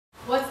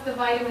the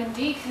vitamin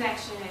D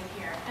connection in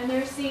here? And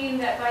they're seeing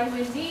that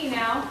vitamin D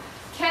now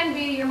can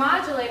be your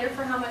modulator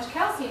for how much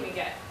calcium you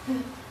get.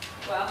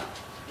 Well,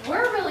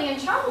 we're really in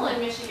trouble in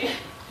Michigan.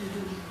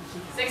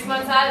 6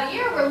 months out of the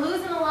year, we're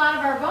losing a lot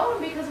of our bone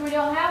because we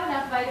don't have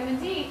enough vitamin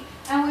D,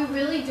 and we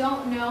really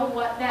don't know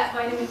what that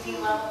vitamin D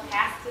level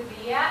has to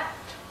be at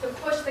to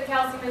push the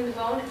calcium in the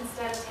bone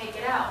instead of take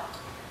it out.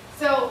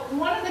 So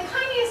one of the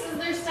kinases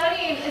they're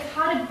studying is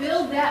how to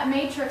build that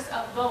matrix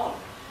of bone.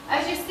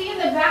 As you see in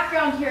the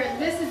background here,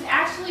 this is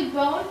actually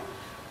bone,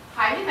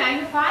 highly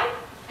magnified,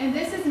 and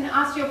this is an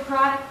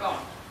osteoporotic bone.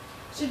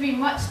 It should be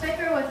much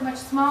thicker with much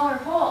smaller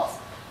holes.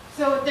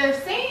 So what they're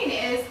saying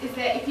is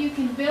that if you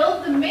can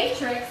build the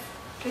matrix,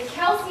 the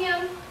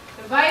calcium,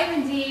 the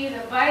vitamin D, the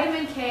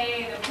vitamin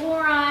K, the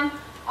boron,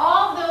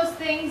 all those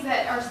things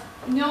that are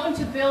known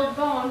to build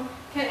bone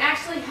can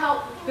actually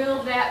help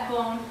build that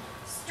bone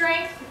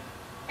strength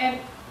and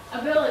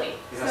ability.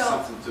 It has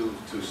something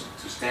to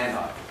stand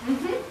on.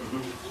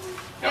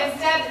 Yep.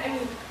 Instead, I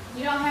mean,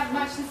 you don't have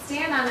much to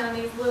stand on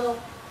these little,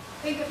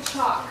 think of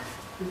chalk.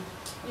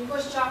 You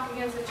push chalk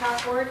against the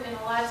chalkboard and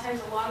a lot of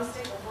times the long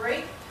stick will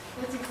break.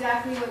 That's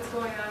exactly what's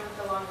going on with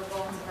the longer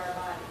bones of our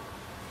body.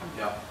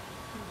 Yeah.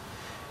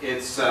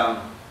 It's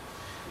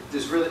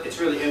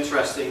really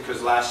interesting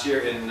because last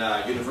year in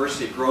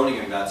University of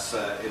Groningen, that's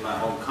in my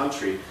home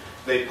country,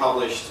 they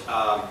published,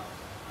 and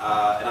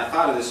I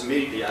thought of this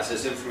immediately as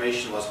this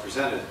information was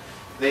presented.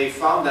 They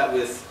found that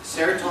with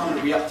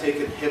serotonin reuptake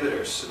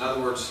inhibitors, in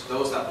other words,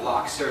 those that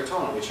block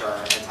serotonin, which are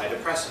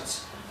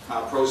antidepressants,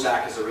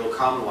 Prozac is a real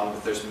common one,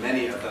 but there's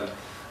many of them.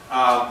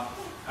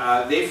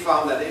 They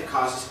found that it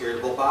causes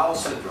irritable bowel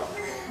syndrome.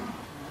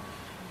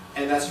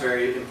 And that's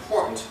very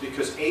important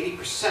because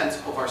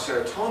 80% of our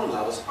serotonin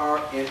levels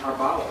are in our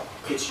bowel.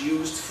 It's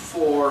used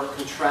for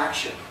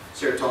contraction.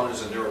 Serotonin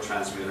is a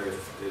neurotransmitter,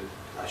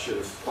 I should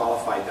have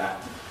qualified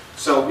that.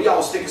 So we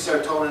always think of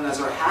serotonin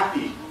as our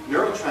happy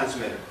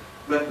neurotransmitter,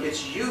 but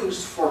it's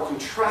used for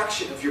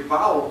contraction of your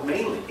bowel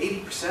mainly,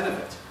 80% of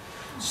it.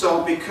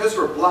 So because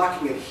we're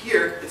blocking it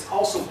here, it's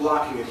also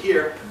blocking it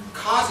here,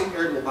 causing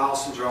irritable bowel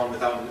syndrome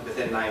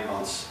within 9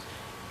 months.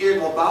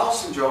 Irritable bowel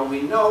syndrome,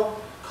 we know,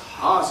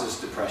 causes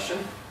depression.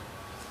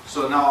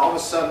 So now all of a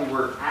sudden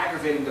we're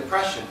aggravating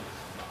depression.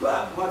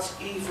 But what's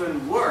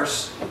even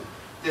worse,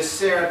 the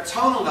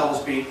serotonin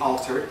levels being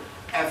altered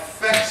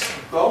affects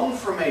bone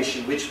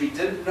formation, which we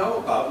didn't know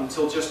about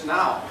until just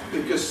now,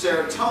 because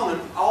serotonin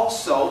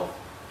also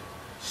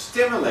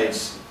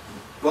stimulates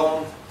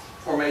bone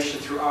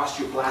formation through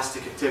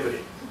osteoblastic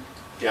activity.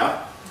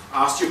 Yeah?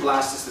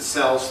 Osteoblasts is the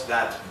cells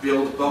that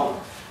build bone.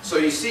 So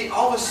you see,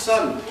 all of a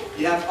sudden,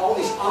 you have all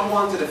these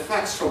unwanted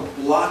effects from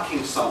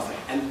blocking something.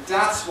 And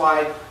that's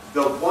why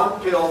the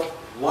one pill,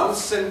 one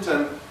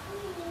symptom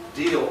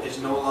deal is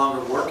no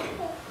longer working.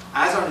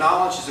 As our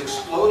knowledge is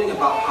exploding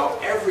about how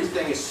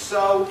everything is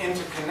so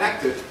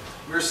interconnected,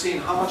 we're seeing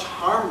how much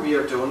harm we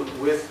are doing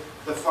with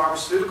the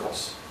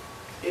pharmaceuticals.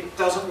 It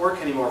doesn't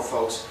work anymore,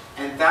 folks.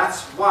 And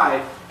that's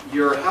why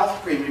your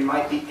health premium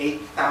might be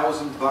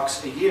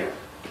 $8,000 a year.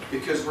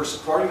 Because we're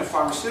supporting the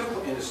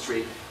pharmaceutical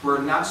industry, we're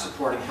not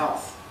supporting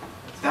health.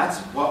 That's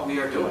what we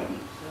are doing.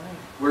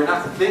 We're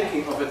not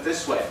thinking of it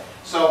this way.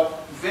 So,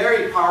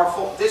 very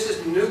powerful. This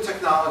is new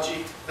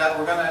technology that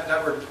we're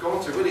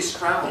going to really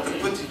scramble to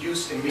put to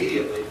use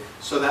immediately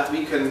so that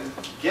we can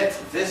get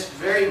this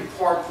very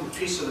important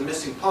piece of the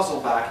missing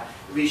puzzle back.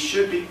 We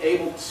should be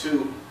able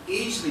to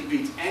easily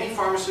beat any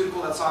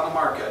pharmaceutical that's on the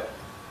market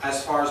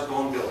as far as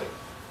bone building.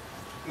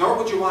 Nor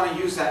would you want to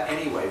use that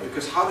anyway,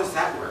 because how does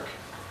that work?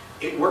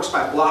 It works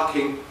by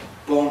blocking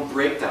bone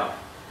breakdown.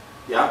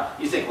 Yeah?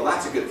 You think, well,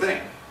 that's a good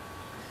thing.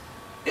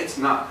 It's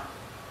not.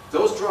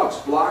 Those drugs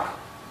block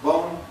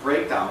bone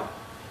breakdown,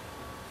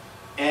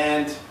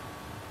 and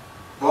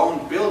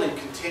bone building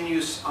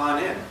continues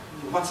on in.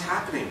 What's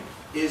happening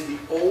is the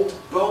old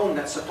bone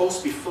that's supposed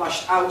to be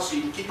flushed out so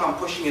you can keep on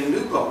pushing in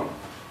new bone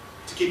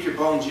to keep your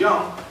bones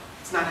young,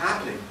 it's not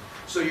happening.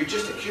 So you're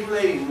just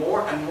accumulating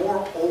more and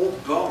more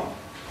old bone.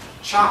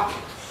 Chalk,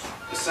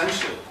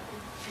 essentially.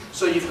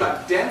 So you've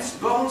got dense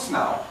bones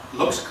now.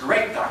 Looks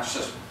great, doctor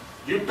says.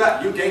 You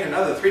bet you gain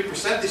another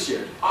 3% this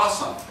year.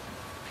 Awesome.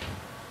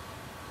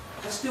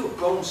 Let's do a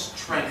bone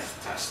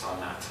strength test on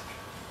that.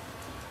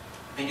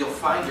 And you'll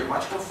find you're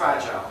much more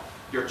fragile,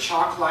 you're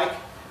chalk-like,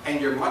 and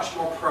you're much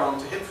more prone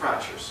to hip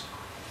fractures.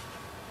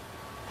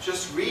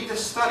 Just read the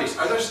studies.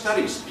 Are there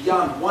studies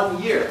beyond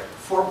 1 year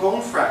for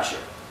bone fracture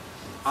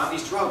on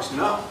these drugs?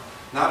 No,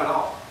 not at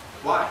all.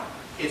 Why?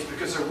 It's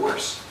because they're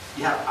worse.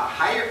 You have a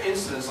higher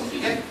incidence of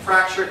hip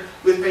fracture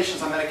with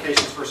patients on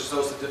medications versus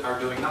those that are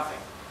doing nothing.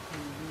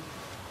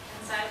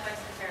 And side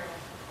effects are terrible.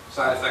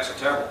 Side effects are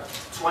terrible.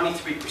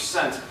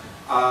 23%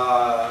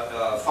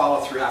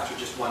 follow through after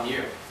just 1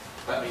 year.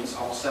 That means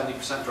almost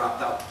 70%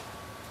 dropped out.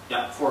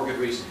 Yeah, for good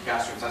reason,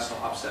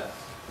 gastrointestinal upset.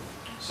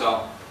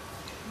 So,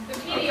 the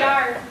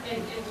PDR,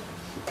 in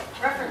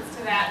reference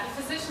to that,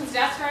 the physician's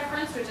desk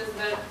reference, which is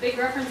the big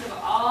reference of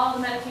all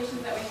the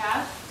medications that we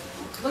have,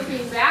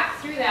 looking back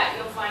through that,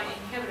 you'll find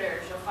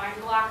inhibitors, you'll find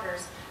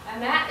blockers,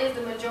 and that is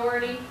the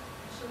majority.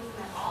 Should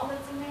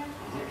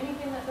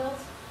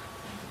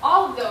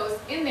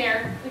in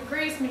there, the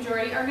greatest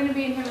majority, are going to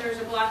be inhibitors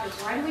or blockers.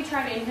 Why do we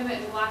try to inhibit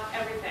and block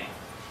everything?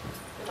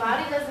 The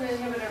body doesn't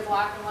inhibit or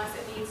block unless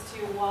it needs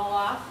to wall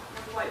off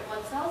with white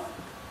blood cells.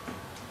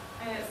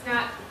 And it's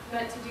not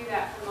meant to do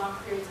that for long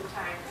periods of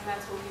time. And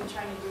that's what we've been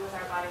trying to do with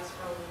our bodies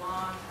for a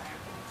long time.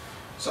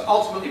 So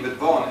ultimately with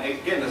bone,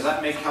 again, does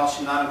that make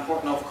calcium not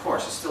important? No, of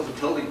course. It's still the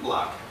building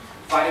block.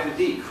 Vitamin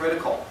D,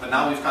 critical. But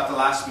now we've got the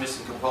last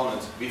missing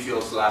component. We feel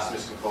it's the last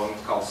missing component.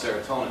 It's called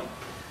serotonin.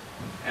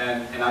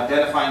 And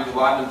identifying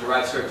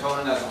duodenum-derived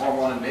serotonin as a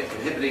hormone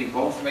inhibiting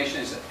bone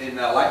formation is in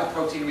a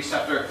lipoprotein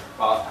receptor.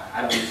 Well,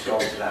 I don't need to go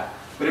into that.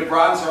 But it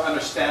broadens our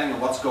understanding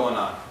of what's going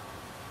on.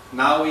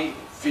 Now we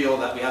feel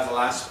that we have the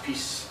last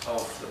piece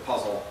of the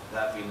puzzle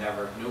that we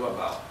never knew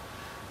about.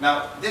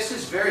 Now, this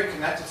is very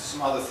connected to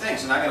some other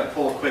things, and I'm going to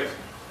pull a quick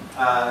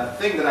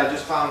thing that I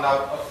just found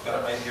out. Oh, got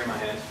it right here in my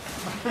hand.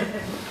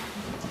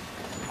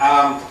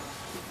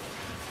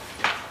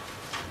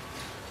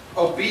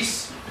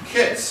 Obese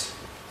kids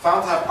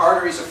found to have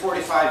arteries of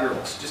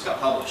 45-year-olds. Just got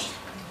published.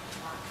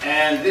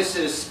 And this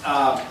is,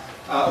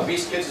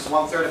 obese kids is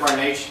 1/3 of our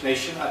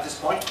nation at this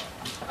point.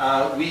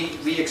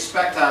 We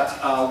expect that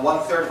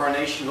 1/3 of our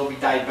nation will be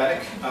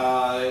diabetic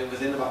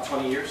within about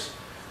 20 years.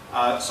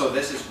 So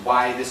this is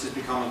why this has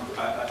become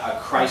a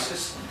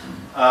crisis.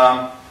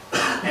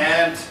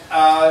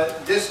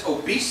 This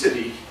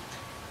obesity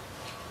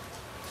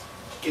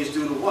is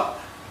due to what?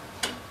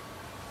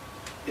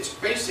 It's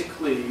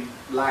basically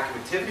lack of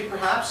activity,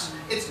 perhaps.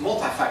 It's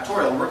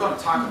multifactorial, and we're going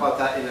to talk about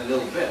that in a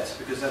little bit,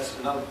 because that's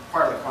another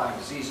part of the chronic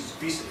disease is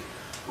obesity.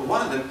 But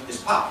one of them is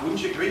POP. Wouldn't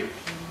you agree?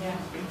 Yeah.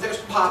 There's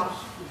POP.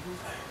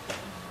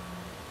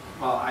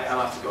 Well, I don't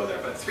have to go there,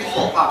 but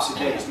 3-4 POPs a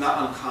day is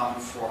not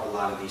uncommon for a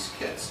lot of these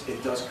kids.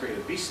 It does create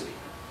obesity.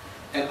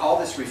 And all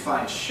this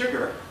refined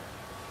sugar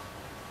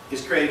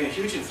is creating a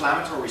huge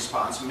inflammatory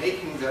response,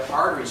 making their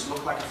arteries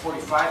look like a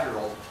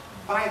 45-year-old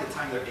by the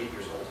time they're 8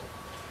 years old.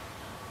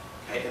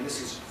 Okay, and this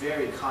is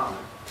very common.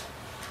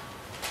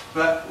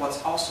 But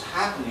what's also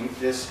happening,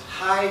 this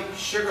high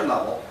sugar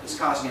level is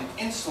causing an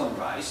insulin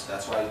rise.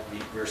 That's why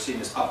we're seeing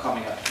this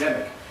upcoming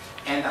epidemic.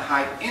 And the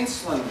high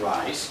insulin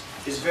rise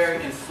is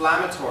very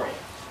inflammatory.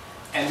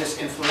 And this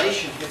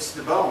inflammation hits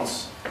the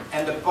bones.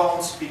 And the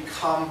bones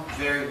become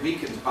very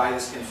weakened by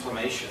this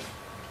inflammation.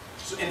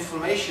 So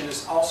inflammation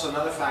is also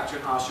another factor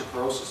in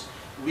osteoporosis.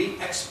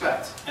 We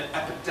expect an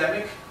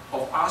epidemic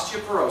of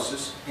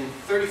osteoporosis in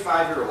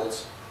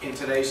 35-year-olds in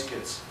today's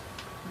kids.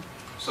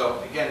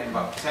 So again, in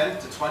about 10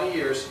 to 20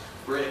 years,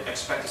 we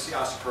expect to see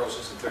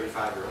osteoporosis in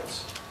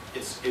 35-year-olds.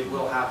 It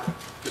will happen,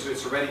 because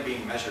it's already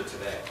being measured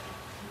today.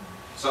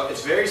 So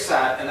it's very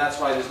sad, and that's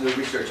why this new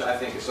research, I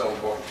think, is so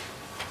important.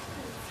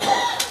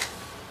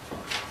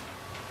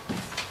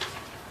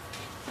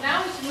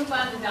 Now we should move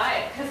on to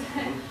diet, because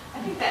I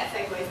think that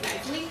segues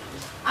nicely.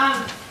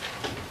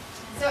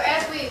 So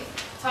as we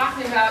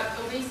talking about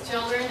obese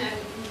children and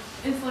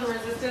insulin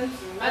resistance,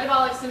 and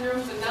metabolic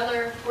syndromes,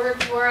 another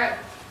word for it,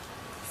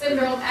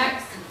 syndrome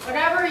X,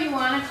 whatever you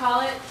want to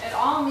call it, it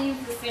all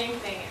means the same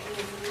thing. It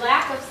means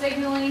lack of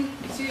signaling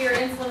to your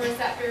insulin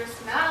receptors,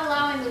 not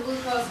allowing the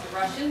glucose to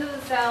rush into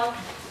the cell,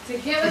 to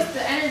give us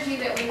the energy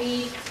that we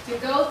need to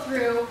go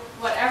through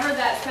whatever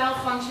that cell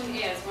function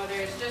is, whether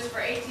it's just for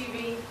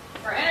ATP,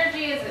 for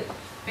energy, is it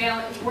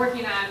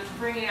working on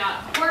bringing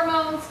out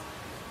hormones,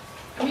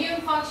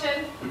 immune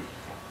function.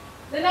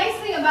 The nice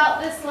thing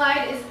about this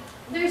slide is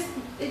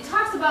it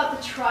talks about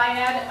the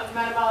triad of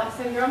metabolic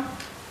syndrome.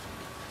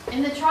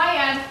 And the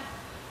triad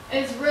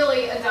is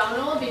really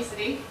abdominal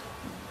obesity,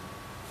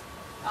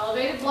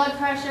 elevated blood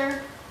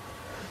pressure,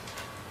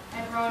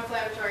 and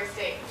pro-inflammatory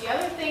state. The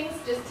other things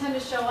just tend to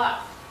show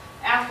up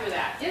after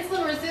that.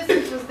 Insulin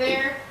resistance was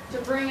there to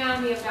bring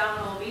on the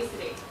abdominal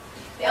obesity.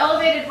 The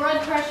elevated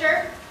blood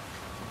pressure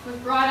was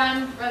brought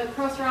on by the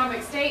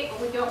prosthrombic state,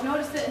 but we don't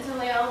notice it until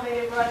the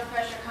elevated blood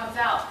pressure comes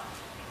out.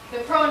 The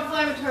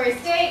pro-inflammatory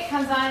state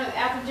comes on with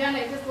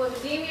atherogenic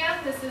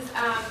dyslipidemia. This is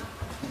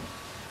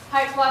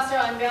high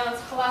cholesterol,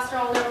 imbalanced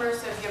cholesterol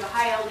numbers, so if you have a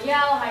high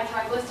LDL, high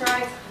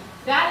triglycerides,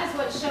 that is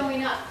what's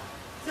showing up.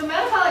 So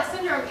metabolic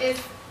syndrome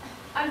is,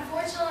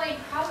 unfortunately,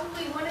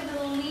 probably one of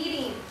the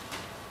leading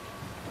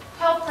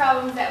health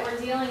problems that we're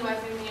dealing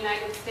with in the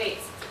United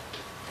States.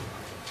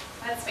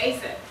 Let's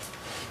face it,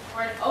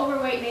 we're an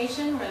overweight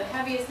nation, we're the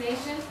heaviest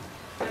nation,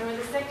 and we're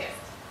the sickest.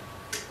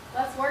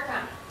 Let's work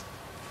on it.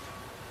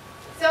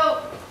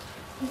 So,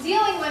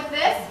 dealing with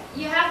this,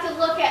 you have to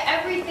look at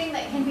everything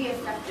that can be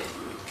affected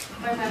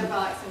by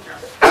metabolic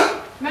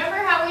syndrome. Remember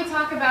how we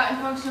talk about in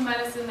functional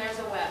medicine there's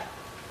a web.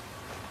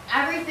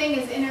 Everything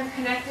is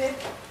interconnected.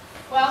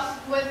 Well,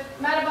 with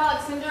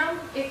metabolic syndrome,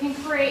 it can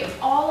create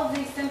all of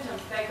these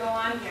symptoms that go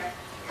on here.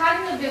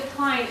 Cognitive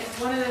decline is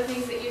one of the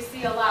things that you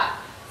see a lot.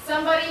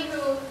 Somebody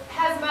who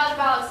has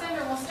metabolic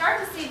syndrome will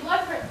start to see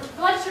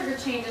blood sugar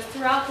changes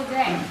throughout the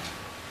day.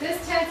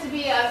 This tends to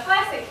be a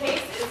classic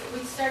case is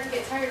we start to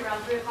get tired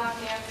around 3 o'clock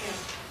in the afternoon.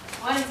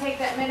 Want to take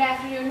that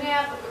mid-afternoon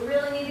nap, but we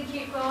really need to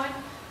keep going.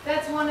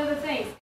 That's one of the things.